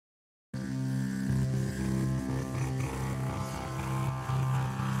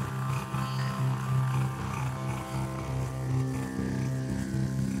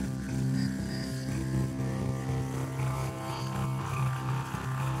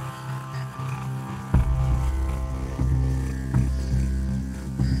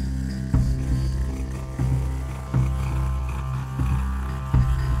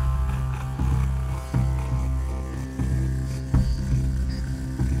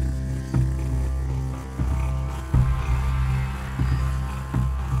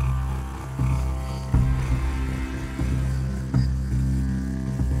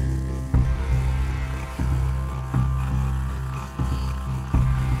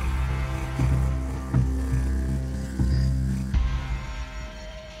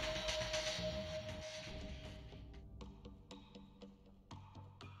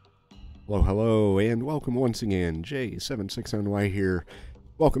Hello, hello, and welcome once again. J76NY here.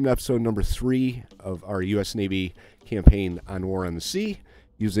 Welcome to episode number 3 of our U.S. Navy campaign on War on the Sea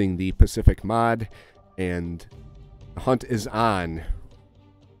using the Pacific mod, and the hunt is on.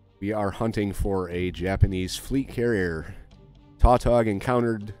 We are hunting for a Japanese fleet carrier. Tautog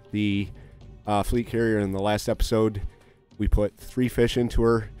encountered the fleet carrier in the last episode. We put 3 fish into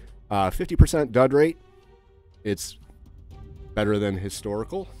her. 50% dud rate. It's better than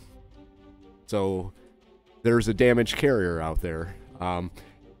historical. So there's a damaged carrier out there.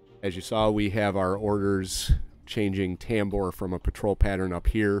 As you saw, we have our orders changing Tambor from a patrol pattern up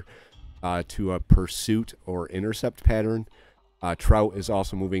here to a pursuit or intercept pattern. Trout is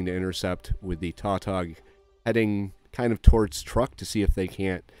also moving to intercept, with the Tautog heading kind of towards Truck to see if they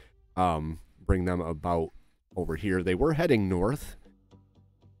can't bring them about over here. They were heading north,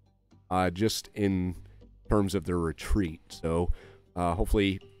 just in terms of their retreat. So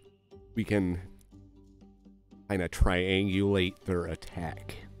hopefully we can kind of triangulate their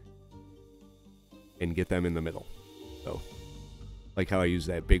attack and get them in the middle. So, like how I use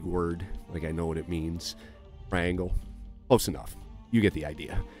that big word, like I know what it means. Triangle. Close enough. You get the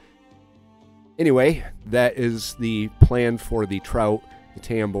idea. Anyway, that is the plan for the Trout, the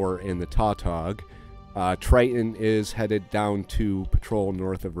Tambor, and the Tautog. Triton is headed down to patrol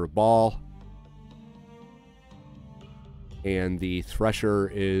north of Rabaul. And the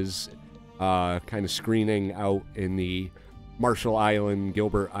Thresher is kind of screening out in the Marshall Island,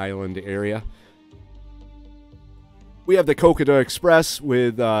 Gilbert Island area. We have the Kokoda Express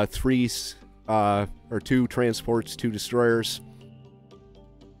with 2 transports, 2 destroyers,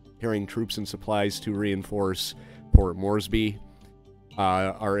 carrying troops and supplies to reinforce Port Moresby.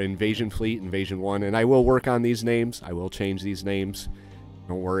 Our invasion fleet, Invasion 1, and I will work on these names. I will change these names.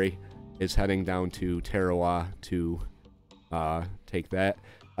 Don't worry. Is heading down to Tarawa to take that.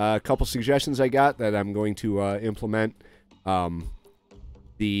 A couple suggestions I got that I'm going to implement.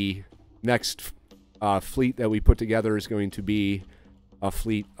 The next fleet that we put together is going to be a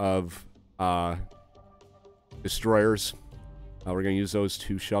fleet of destroyers. We're going to use those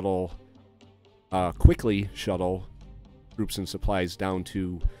to quickly shuttle troops and supplies down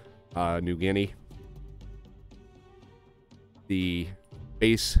to New Guinea. The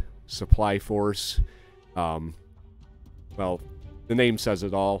base supply force, well, the name says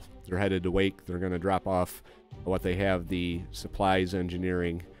it all. They're headed to Wake. They're going to drop off what they have, the supplies,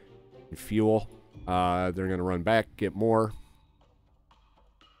 engineering, and fuel. They're going to run back, get more,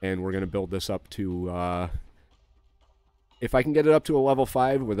 and we're going to build this up to, if I can get it up to a level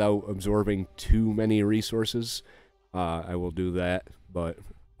 5 without absorbing too many resources, I will do that, but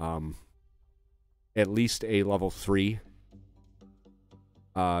at least a level 3.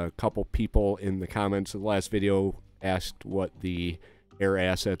 A couple people in the comments of the last video asked what the air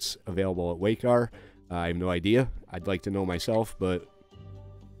assets available at Wake are. I have no idea. I'd like to know myself, but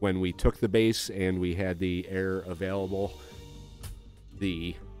when we took the base and we had the air available,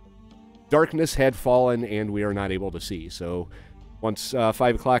 the darkness had fallen and we are not able to see. So once 5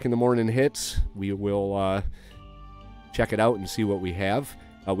 o'clock in the morning hits, we will check it out and see what we have.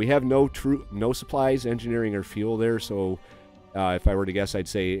 We have no supplies, engineering, or fuel there, so if I were to guess, I'd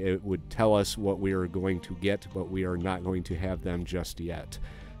say it would tell us what we are going to get, but we are not going to have them just yet.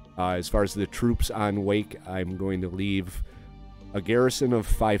 As far as the troops on Wake, I'm going to leave a garrison of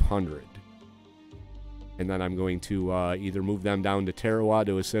 500. And then I'm going to either move them down to Tarawa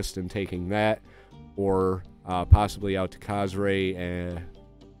to assist in taking that, or possibly out to Kazray and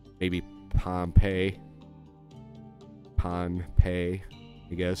maybe Pohnpei,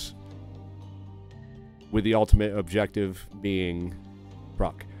 I guess, with the ultimate objective being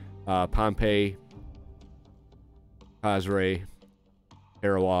Truck. Pohnpei, Kazray,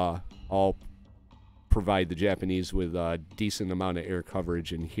 Tarawa all provide the Japanese with a decent amount of air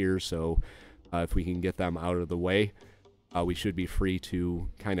coverage in here, so if we can get them out of the way, we should be free to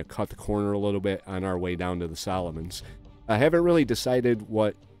kind of cut the corner a little bit on our way down to the Solomons. I haven't really decided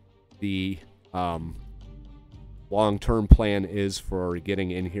what the long-term plan is for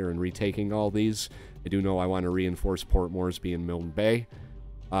getting in here and retaking all these. I do know I want to reinforce Port Moresby and Milne Bay.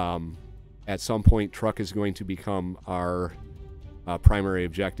 At some point, Truck is going to become our primary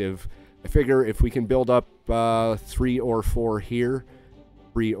objective. I figure if we can build up 3 or 4 here,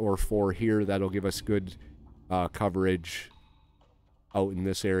 that'll give us good coverage out in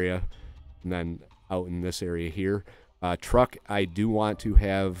this area, and then out in this area here. Truck, I do want to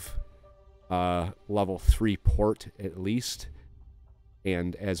have level 3 port at least,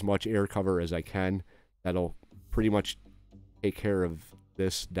 and as much air cover as I can. That'll pretty much take care of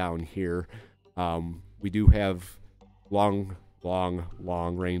this down here. We do have long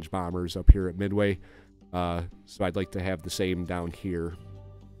long range bombers up here at Midway. So I'd like to have the same down here.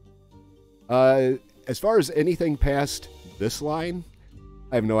 As far as anything past this line,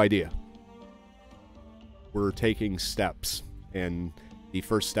 I have no idea. We're taking steps, and the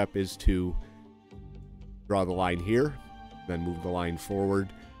first step is to draw the line here, then move the line forward.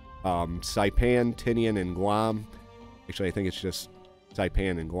 Saipan, Tinian, and Guam. Actually, I think it's just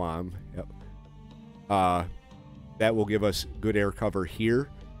Saipan and Guam. Yep. That will give us good air cover here.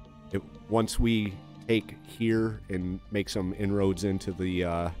 Once we take here and make some inroads into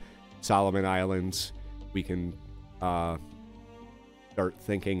the Solomon Islands, we can start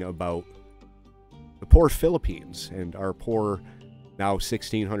thinking about the poor Philippines and our poor now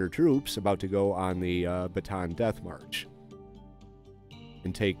 1,600 troops about to go on the Bataan Death March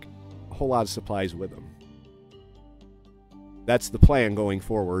and take a whole lot of supplies with them. That's the plan going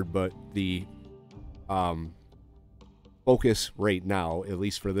forward, but the focus right now, at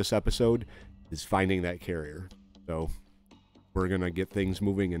least for this episode, is finding that carrier. So we're going to get things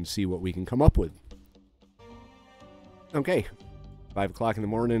moving and see what we can come up with. Okay, 5 o'clock in the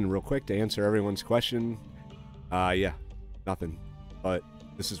morning, real quick to answer everyone's question. Yeah, nothing. But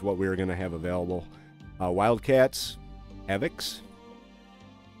this is what we're going to have available. Wildcats, Havocs.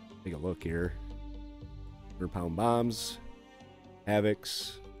 Take a look here. 100-pound bombs,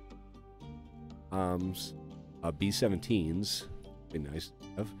 Havocs, bombs, B-17s. Be nice to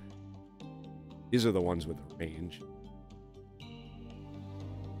have. These are the ones with the range.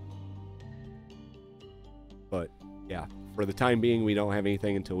 But yeah, for the time being, we don't have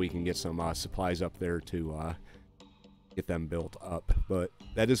anything until we can get some supplies up there to get them built up. But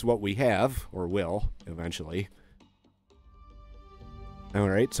that is what we have, or will, eventually.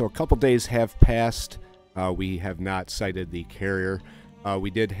 Alright, so a couple days have passed. We have not sighted the carrier. We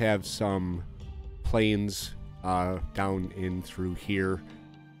did have some planes down in through here.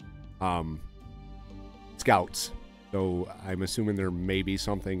 Scouts. So I'm assuming there may be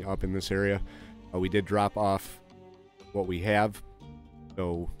something up in this area. We did drop off what we have.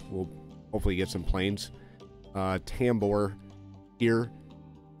 So we'll hopefully get some planes. Tambor here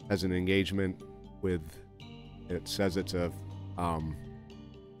has an engagement with, it says it's a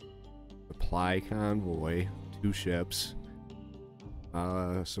supply convoy, 2 ships.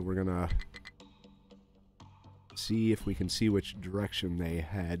 So we're gonna see if we can see which direction they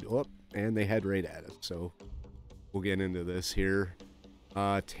head. Oh, and they head right at us. So we'll get into this here.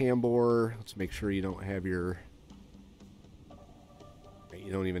 Tambor, let's make sure you don't have your,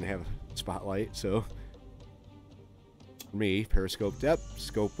 you don't even have a spotlight. So for me, periscope depth,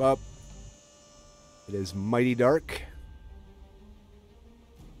 scope up. It is mighty dark.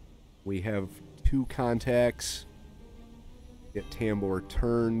 We have 2 contacts. Get Tambor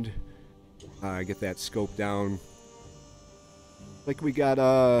turned. Get that scope down. Like we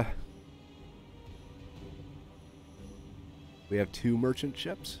got we have 2 merchant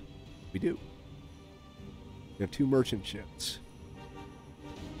ships. We do. We have 2 merchant ships.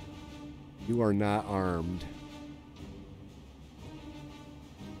 You are not armed.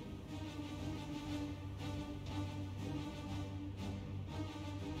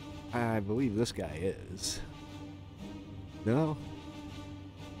 I believe this guy is. No?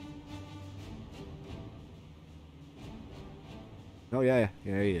 Oh, yeah,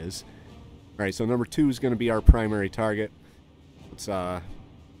 he is. Alright, so number 2 is going to be our primary target. Let's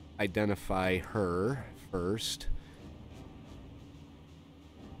identify her first.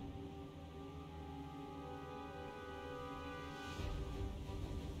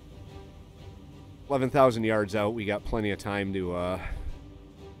 "11,000 yards out. We got plenty of time to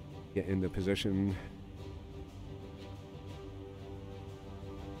get into position.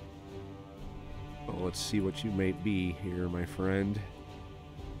 Oh, let's see what you may be here, my friend.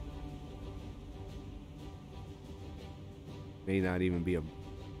 May not even be a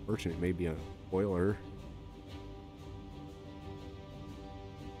merchant, it may be a oiler.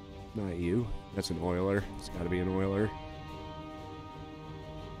 Not you. That's an oiler. It's got to be an oiler.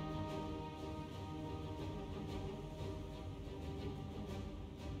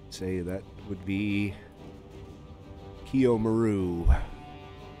 Say that would be Kiyomaru.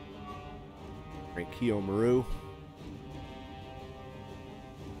 Right, Kiyomaru.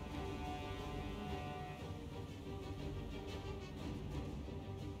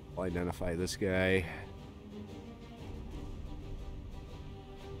 I'll identify this guy.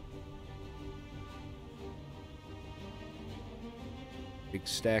 Big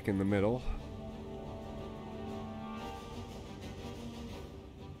stack in the middle.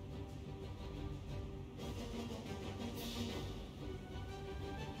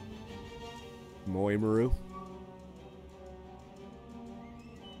 Moimaru.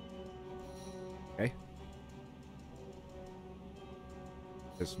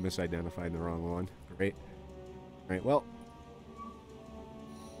 Just misidentified the wrong one. Great. Alright, well.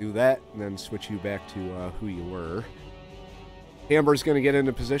 Do that, and then switch you back to who you were. Amber's going to get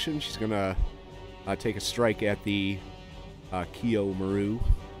into position. She's going to take a strike at the Kyo Maru.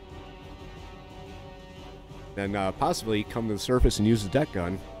 Then possibly come to the surface and use the deck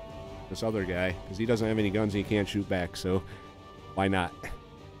gun. This other guy, because he doesn't have any guns and he can't shoot back, so why not?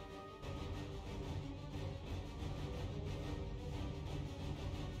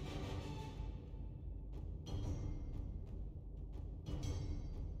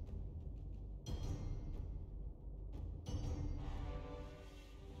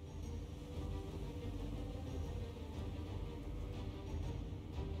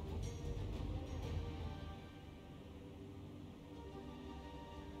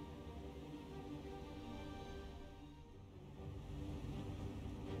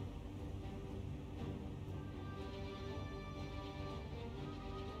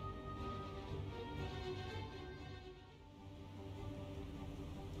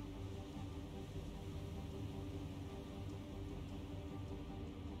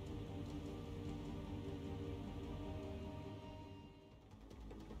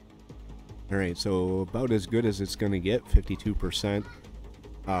 Alright, so about as good as it's going to get, 52%.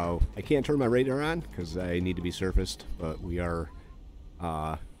 I can't turn my radar on because I need to be surfaced, but we are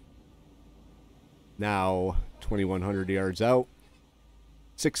now 2,100 yards out.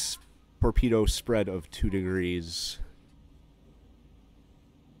 6 torpedo spread of 2 degrees.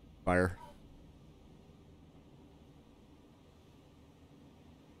 Fire.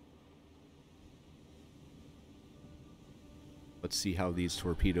 Let's see how these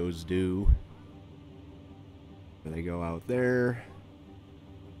torpedoes do. They go out there.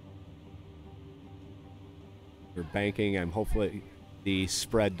 They're banking. I'm hopefully the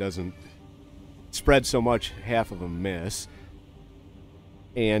spread doesn't spread so much half of them miss.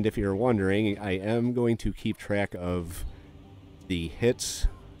 And if you're wondering, I am going to keep track of the hits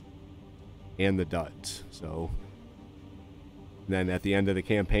and the duds. So then at the end of the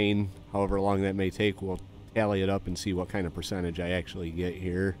campaign, however long that may take, we'll tally it up and see what kind of percentage I actually get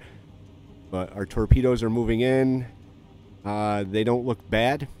here. But our torpedoes are moving in. They don't look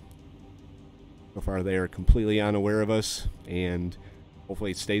bad. So far they are completely unaware of us, and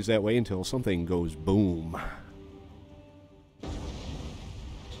hopefully it stays that way until something goes boom.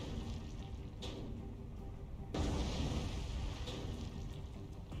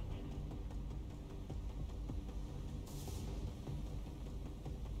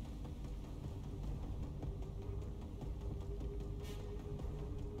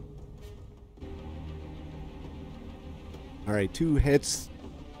 Alright, 2 hits,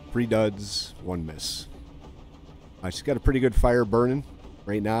 3 duds, 1 miss. She's got a pretty good fire burning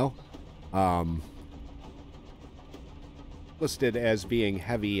right now. Listed as being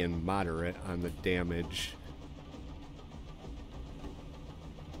heavy and moderate on the damage.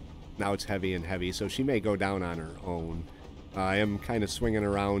 Now it's heavy and heavy, so she may go down on her own. I am kind of swinging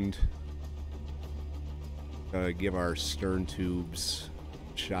around to give our stern tubes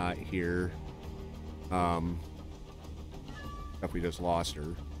a shot here. If we just lost her,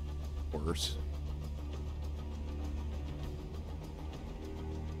 of course.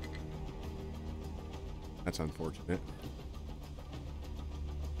 That's unfortunate.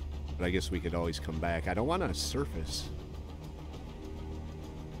 But I guess we could always come back. I don't want to surface.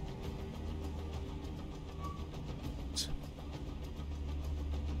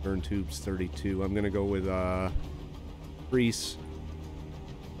 Stern tubes 32. I'm going to go with grease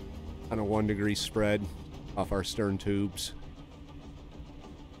on a 1 degree spread off our stern tubes.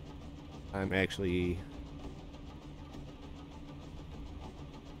 I'm actually...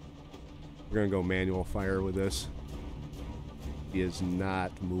 We're going to go manual fire with this. He is not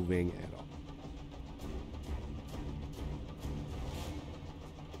moving at all.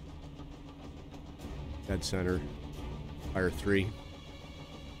 Dead center. Fire 3.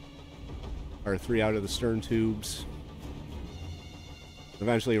 Fire 3 out of the stern tubes.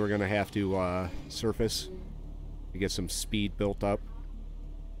 Eventually we're going to have to surface to get some speed built up.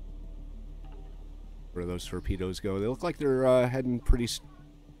 Where those torpedoes go. They look like they're heading pretty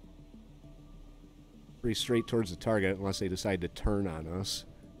straight towards the target unless they decide to turn on us.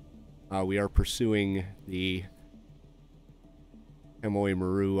 We are pursuing the Kyo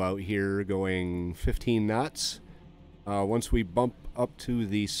Maru out here going 15 knots. Once we bump up to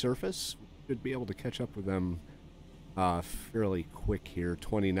the surface, we should be able to catch up with them fairly quick here.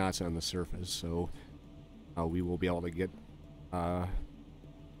 20 knots on the surface, so we will be able to get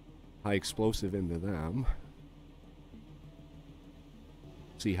high explosive into them.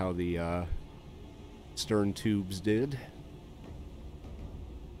 See how the stern tubes did.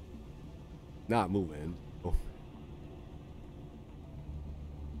 not moving. Oh.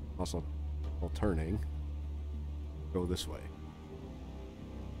 Also, while turning, go this way.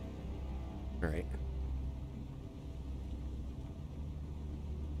 All right.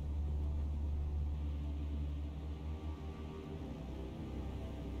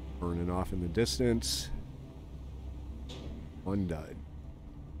 Burning off in the distance. 1 dud.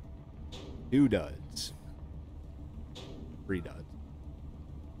 2 duds. 3 duds.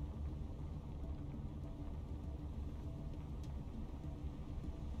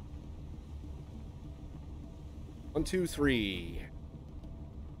 One, two, three.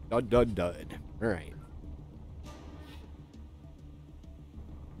 Dud, dud, dud. All right.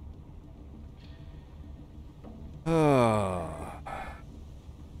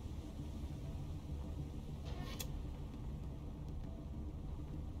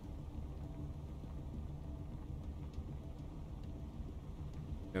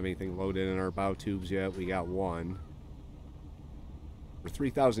 Have anything loaded in our bow tubes yet? We got one. We're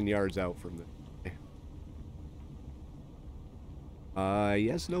 3,000 yards out from the... he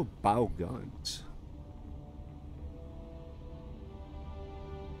has no bow guns.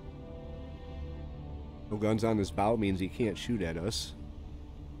 No guns on this bow means he can't shoot at us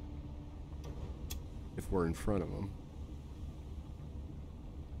if we're in front of him.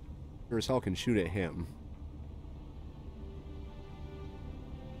 Sure as hell can shoot at him.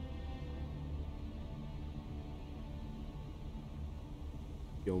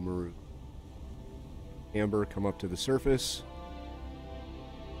 Yo, Maru. Amber, come up to the surface.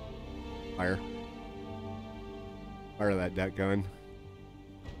 Fire. Fire that deck gun.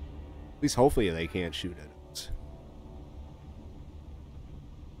 At least hopefully they can't shoot at us.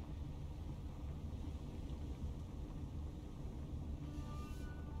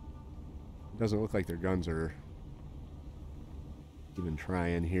 It doesn't look like their guns are even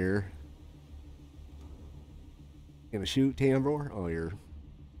trying here. Gonna shoot, Tambor? Oh, you're...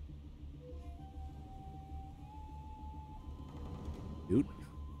 Shoot.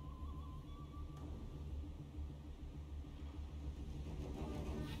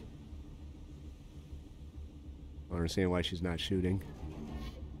 I don't understand why she's not shooting.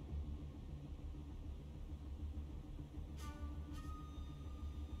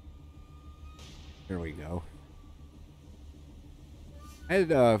 There we go. I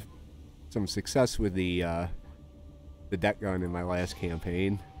had some success with the deck gun in my last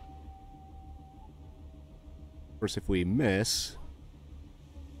campaign. Of course, if we miss...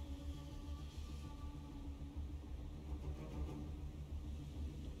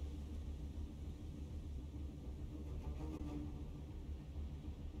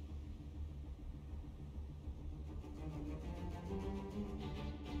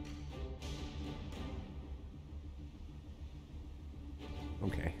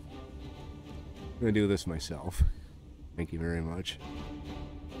 Okay. I'm gonna do this myself. Thank you very much.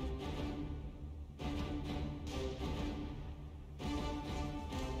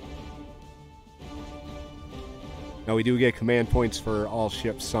 Now we do get command points for all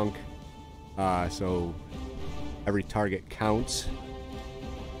ships sunk, so every target counts.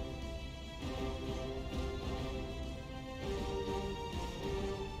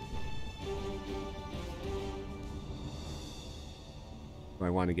 I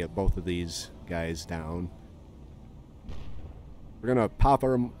want to get both of these guys down. We're gonna pop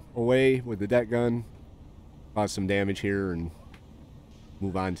them away with the deck gun, cause some damage here, and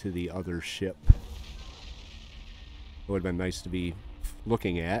move on to the other ship. It would have been nice to be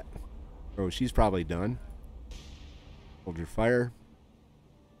looking at. Oh, she's probably done. Hold your fire.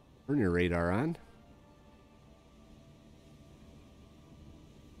 Turn your radar on.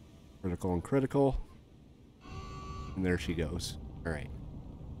 Critical and critical. And there she goes. Alright.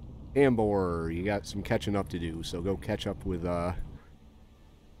 Ambor, you got some catching up to do, so go catch up with the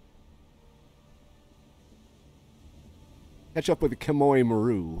Kamoi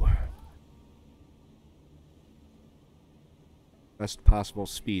Maru. Best possible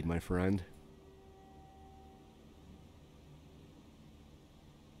speed, my friend.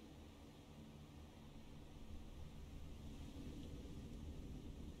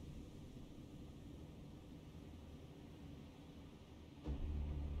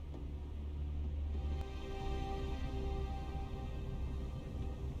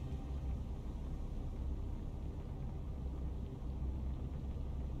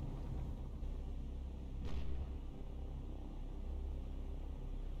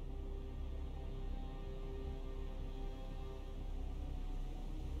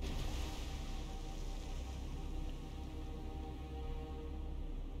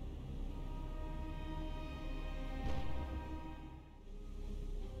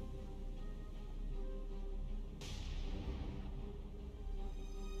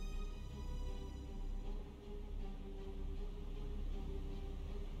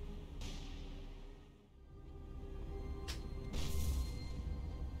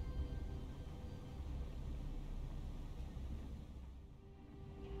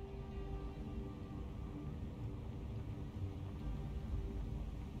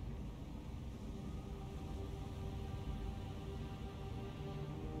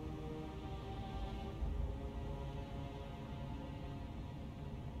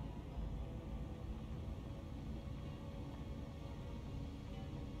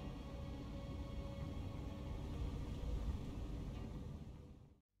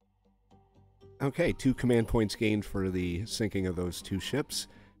 Okay, 2 command points gained for the sinking of those 2 ships.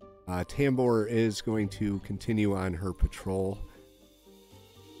 Tambor is going to continue on her patrol.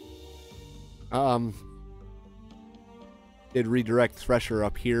 Did redirect Thresher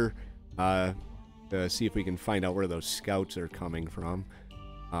up here to see if we can find out where those scouts are coming from.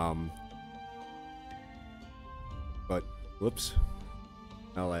 But, whoops.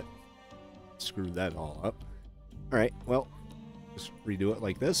 Now that screwed that all up. Alright, well, just redo it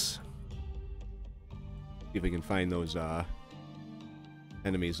like this. See if we can find those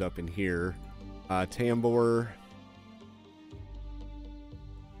enemies up in here. Tambor.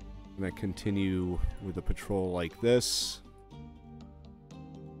 I'm going to continue with the patrol like this.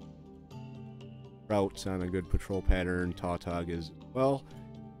 Routes on a good patrol pattern. Tautog is, well,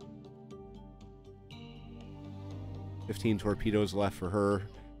 15 torpedoes left for her.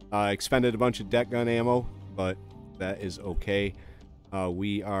 Expended a bunch of deck gun ammo, but that is okay.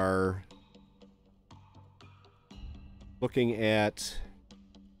 We are looking at,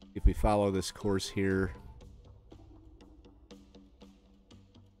 if we follow this course here,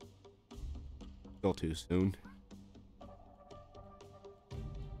 still too soon.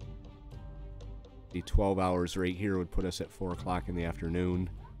 The 12 hours right here would put us at 4 o'clock in the afternoon.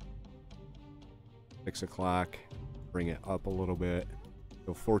 6 o'clock, bring it up a little bit.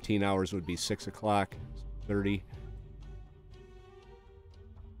 So 14 hours would be 6 o'clock, 30.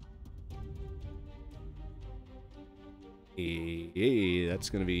 Hey, that's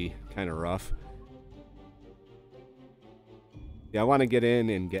going to be kind of rough. Yeah, I want to get in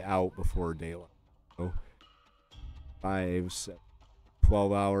and get out before daylight. So 5, 7,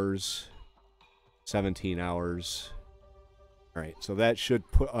 12 hours, 17 hours. All right, so that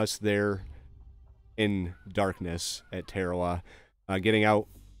should put us there in darkness at Tarawa. Getting out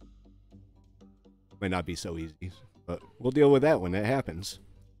might not be so easy, but we'll deal with that when that happens.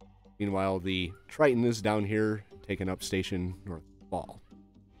 Meanwhile, the Triton is down here, taking up station North Fall.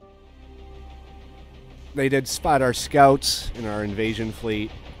 They did spot our scouts in our invasion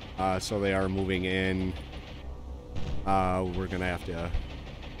fleet, so they are moving in. We're gonna have to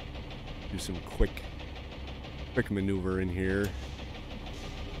do some quick maneuver in here.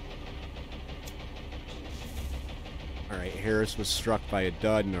 Alright, Harris was struck by a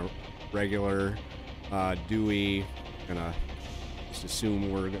dud and a regular. Dewey, gonna just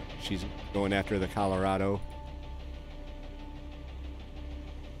assume she's going after the Colorado.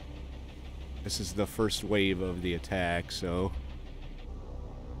 This is the first wave of the attack, so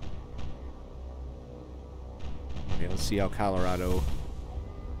okay, let's see how Colorado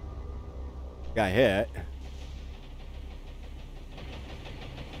got hit.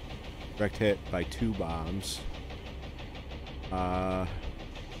 Direct hit by 2 bombs.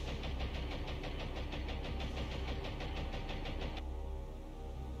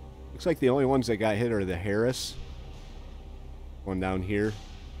 Looks like the only ones that got hit are the Harris. One down here.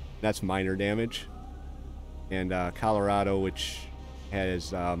 That's minor damage. And Colorado, which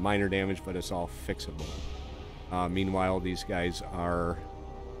has minor damage, but it's all fixable. Meanwhile, these guys are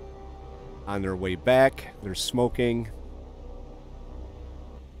on their way back. They're smoking.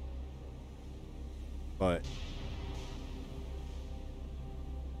 But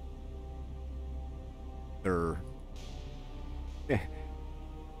they're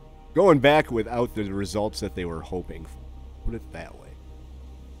going back without the results that they were hoping for. Put it that way.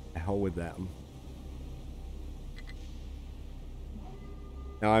 The hell with them.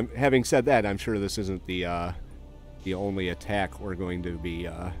 Now, having said that, I'm sure this isn't the only attack we're going to be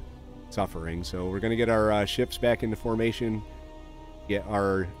suffering. So we're going to get our ships back into formation, get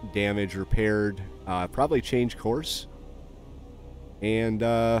our damage repaired, probably change course, and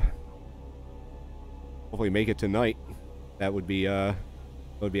hopefully make it tonight. That would be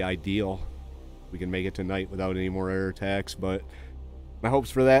ideal. We can make it tonight without any more air attacks, but my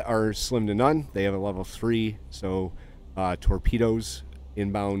hopes for that are slim to none. They have a level 3, so torpedoes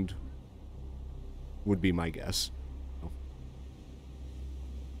inbound would be my guess.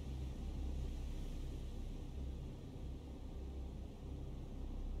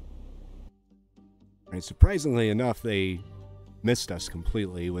 And surprisingly enough, they missed us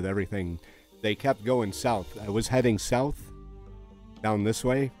completely with everything. They kept going south. I was heading south down this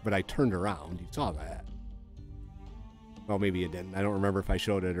way, but I turned around. You saw that. Well, maybe you didn't. I don't remember if I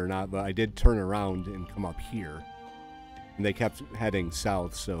showed it or not, but I did turn around and come up here. And they kept heading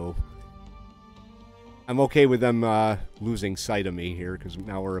south, so I'm okay with them losing sight of me here, because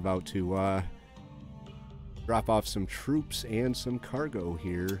now we're about to drop off some troops and some cargo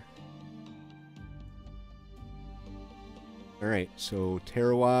here. Alright, so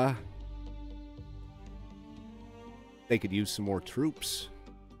Tarawa, they could use some more troops.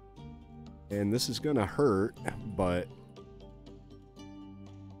 And this is gonna hurt, but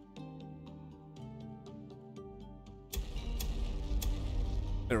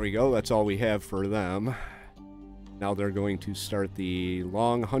there we go. That's all we have for them. Now they're going to start the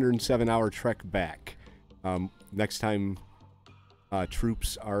long 107-hour trek back. Next time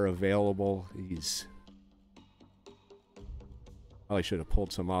troops are available, these... Probably should have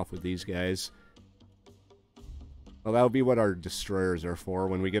pulled some off with these guys. Well, that'll be what our destroyers are for.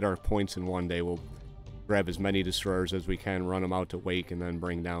 When we get our points in one day, we'll grab as many destroyers as we can, run them out to Wake, and then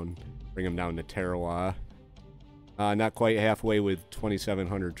bring them down to Tarawa. Not quite halfway with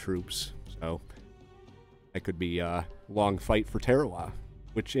 2,700 troops, so that could be a long fight for Tarawa,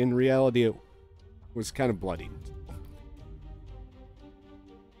 which in reality it was kind of bloody.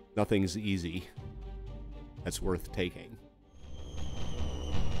 Nothing's easy that's worth taking.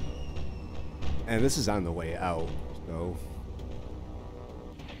 And this is on the way out, so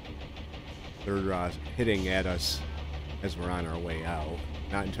they're hitting at us as we're on our way out.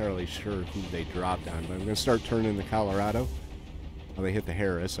 Not entirely sure who they dropped on, but I'm going to start turning the Colorado. Oh, they hit the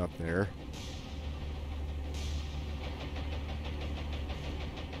Harris up there.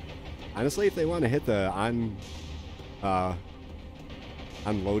 Honestly, if they want to hit the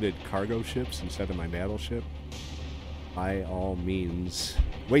unloaded cargo ships instead of my battleship, by all means,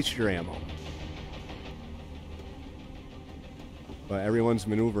 waste your ammo. But everyone's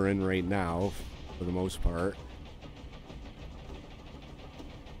maneuvering right now, for the most part.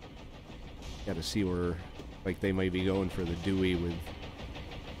 Got to see where, like, they might be going for the Dewey with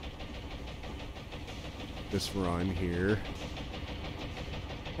this run here.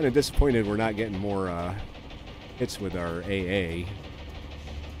 Kind of disappointed we're not getting more hits with our AA.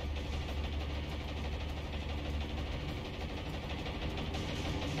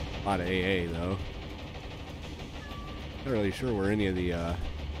 A lot of AA, though. Not really sure where any of the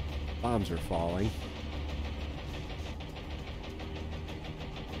bombs are falling.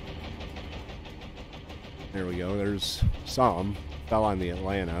 There we go. There's some. Fell on the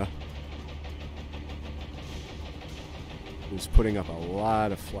Atlanta. Who's putting up a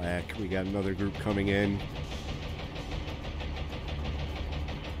lot of flak. We got another group coming in.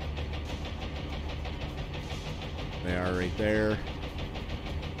 They are right there.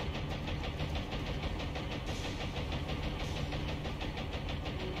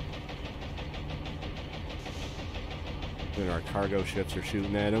 Then our cargo ships are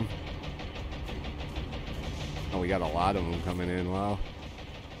shooting at them. Oh, we got a lot of them coming in. Wow.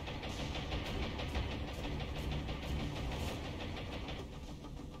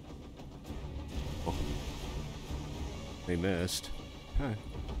 Oh. They missed. Huh.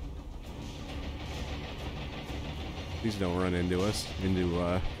 Please don't run into us, into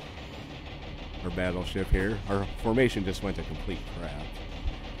our battleship here. Our formation just went to complete crap.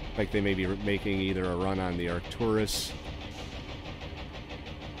 Like they may be making either a run on the Arcturus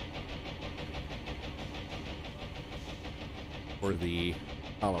or the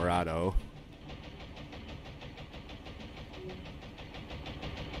Colorado.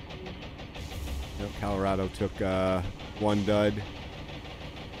 Yep, Colorado took one dud.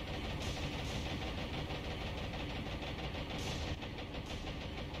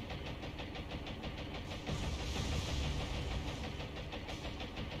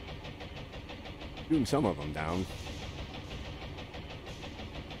 Shooting some of them down.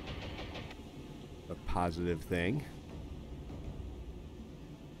 A positive thing.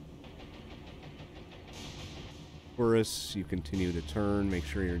 Taurus, you continue to turn. Make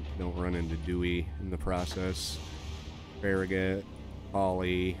sure you don't run into Dewey in the process. Farragut,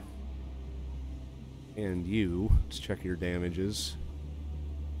 Polly, and you. Let's check your damages.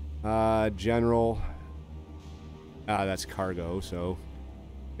 General. That's cargo, so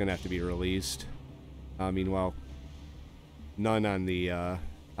gonna have to be released. Meanwhile, none on the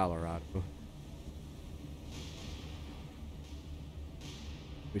Colorado.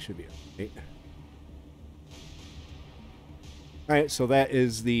 We should be okay. Alright, so that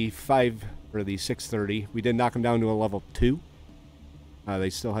is the 630. We did knock them down to a level 2. They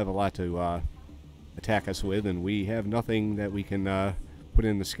still have a lot to attack us with, and we have nothing that we can put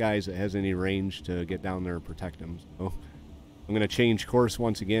in the skies that has any range to get down there and protect them. So I'm going to change course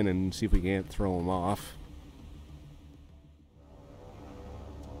once again and see if we can't throw them off.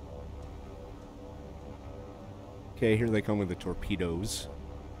 Okay, here they come with the torpedoes.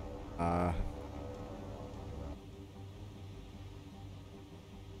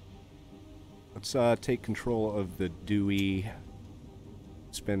 Let's take control of the Dewey,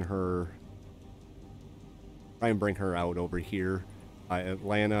 spin her, try and bring her out over here.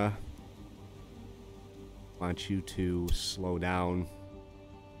 Atlanta, I want you to slow down.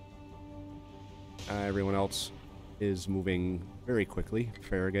 Everyone else is moving very quickly.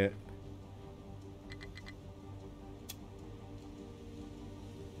 Farragut.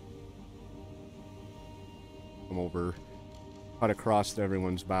 Come over. Cut across to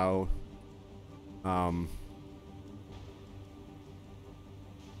everyone's bow. We're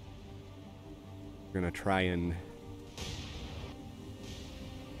gonna try and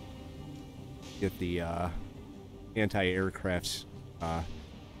get the anti-aircraft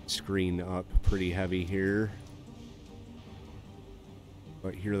screen up pretty heavy here.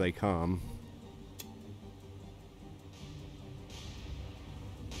 But here they come.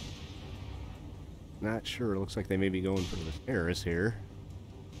 Not sure. It looks like they may be going for the Harris here.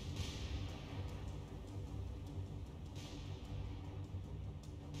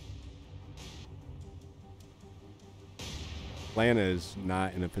 Atlanta is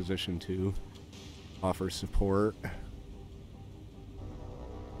not in a position to offer support. There's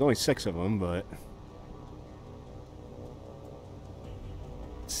only 6 of them, but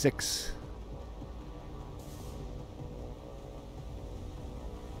 6.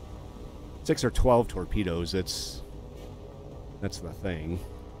 Six or 12 torpedoes. That's the thing.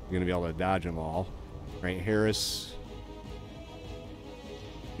 You're gonna be able to dodge them all, right? Harris,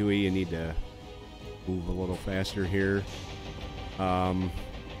 Dewey, you need to move a little faster here. They're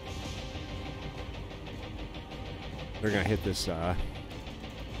gonna hit this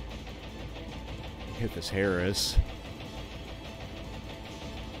Harris.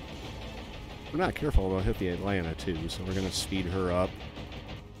 If we're not careful, they'll hit the Atlanta too, so we're gonna speed her up.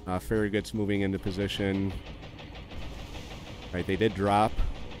 Farragut's moving into position. Right, they did drop.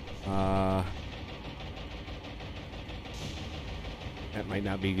 That might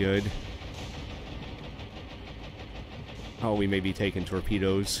not be good. Oh, we may be taking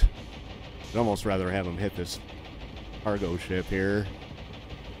torpedoes. I'd almost rather have them hit this cargo ship here.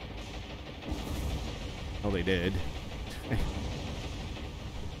 Oh, they did.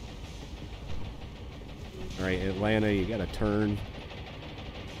 Alright, Atlanta, you gotta turn.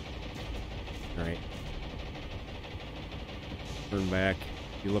 Alright. Turn back.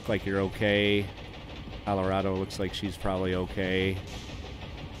 You look like you're okay. Colorado looks like she's probably okay.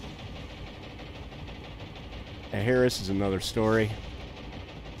 Harris is another story.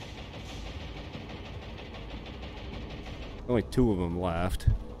 Only 2 of them left.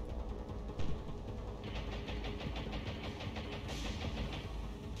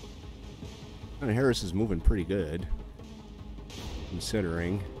 And Harris is moving pretty good,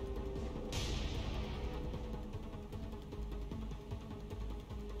 considering.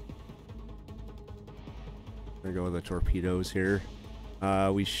 Gonna go with the torpedoes here.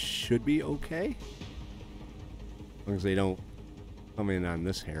 We should be okay. As long as they don't come in on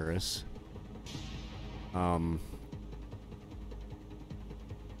this Harris. Yeah,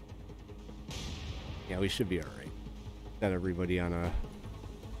 we should be alright. Got everybody on a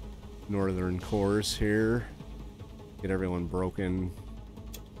northern course here. Get everyone broken.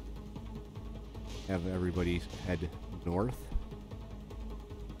 Have everybody head north.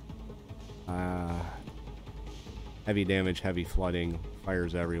 Heavy damage, heavy flooding,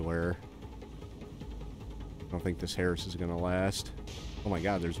 fires everywhere. I don't think this Harris is gonna last. Oh my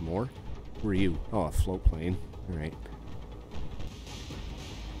god, there's more? Who are you? Oh, a float plane. Alright.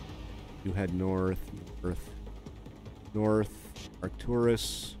 You head north, north,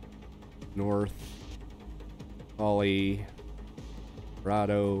 Arcturus, north, Ollie,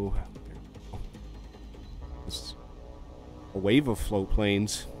 Grotto. It's a wave of float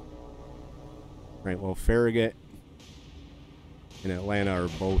planes. Right, well, Farragut and Atlanta are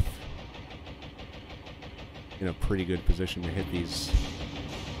both in a pretty good position to hit these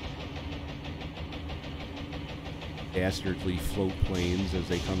dastardly float planes as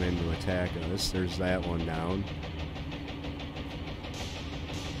they come in to attack us. There's that one down.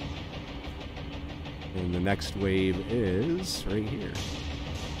 And the next wave is right here.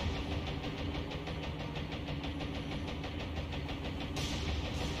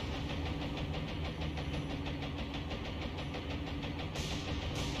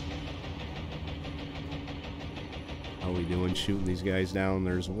 How we doing shooting these guys down?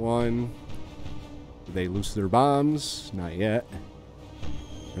 There's one. Did they loose their bombs? Not yet.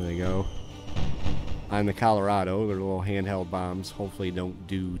 There they go. On the Colorado, their little handheld bombs hopefully don't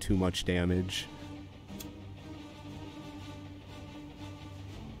do too much damage.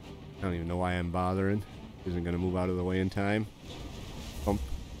 I don't even know why I'm bothering. Isn't going to move out of the way in time. Bump.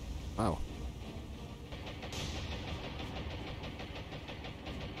 Wow.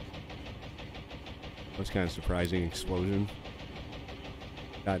 That was kind of surprising explosion.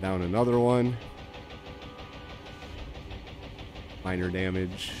 Got down another one. Minor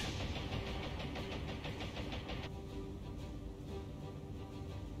damage.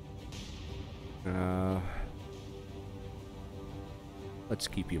 Let's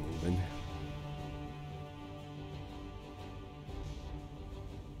keep you moving.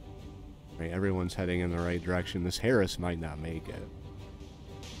 Right, everyone's heading in the right direction. This Harris might not make it.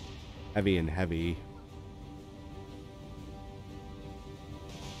 Heavy and heavy.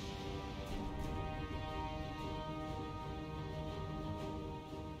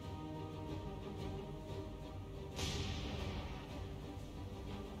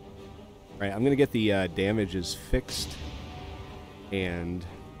 Right, I'm gonna get the damages fixed and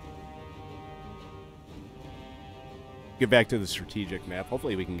get back to the strategic map.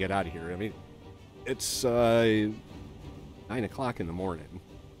 Hopefully we can get out of here. I mean, it's 9 o'clock in the morning.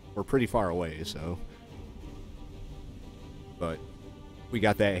 We're pretty far away, so. But we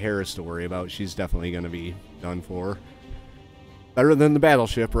got that Harris to worry about. She's definitely going to be done for. Better than the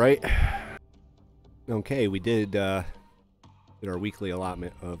battleship, right? Okay, we did our weekly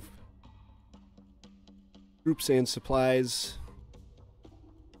allotment of troops and supplies.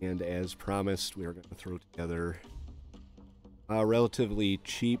 And as promised, we are going to throw together relatively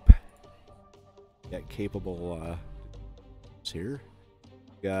cheap yet capable here.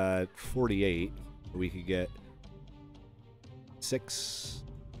 Got 48. We could get 6.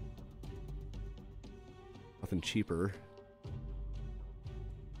 Nothing cheaper.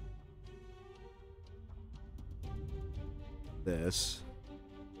 This.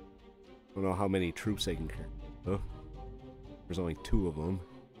 I don't know how many troops they can carry. Oh, there's only 2 of them.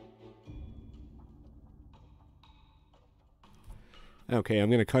 Okay, I'm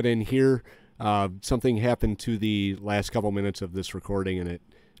going to cut in here. Something happened to the last couple minutes of this recording, and it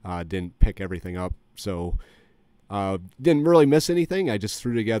didn't pick everything up. So, didn't really miss anything. I just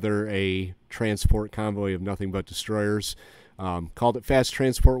threw together a transport convoy of nothing but destroyers. Called it Fast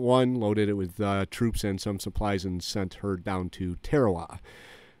Transport 1, loaded it with troops and some supplies, and sent her down to Tarawa.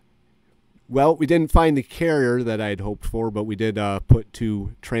 Well, we didn't find the carrier that I had hoped for, but we did put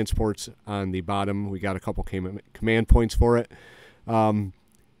 2 transports on the bottom. We got a couple command points for it.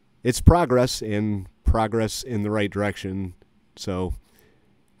 It's progress in the right direction, so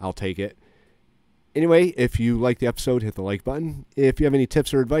I'll take it. Anyway, if you like the episode, hit the like button. If you have any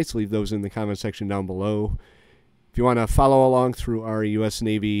tips or advice, leave those in the comment section down below. If you want to follow along through our U.S.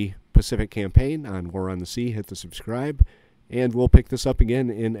 Navy Pacific campaign on War on the Sea, hit the subscribe, and we'll pick this up again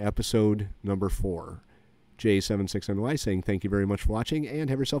in episode number 4. J76NY saying thank you very much for watching, and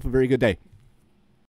have yourself a very good day.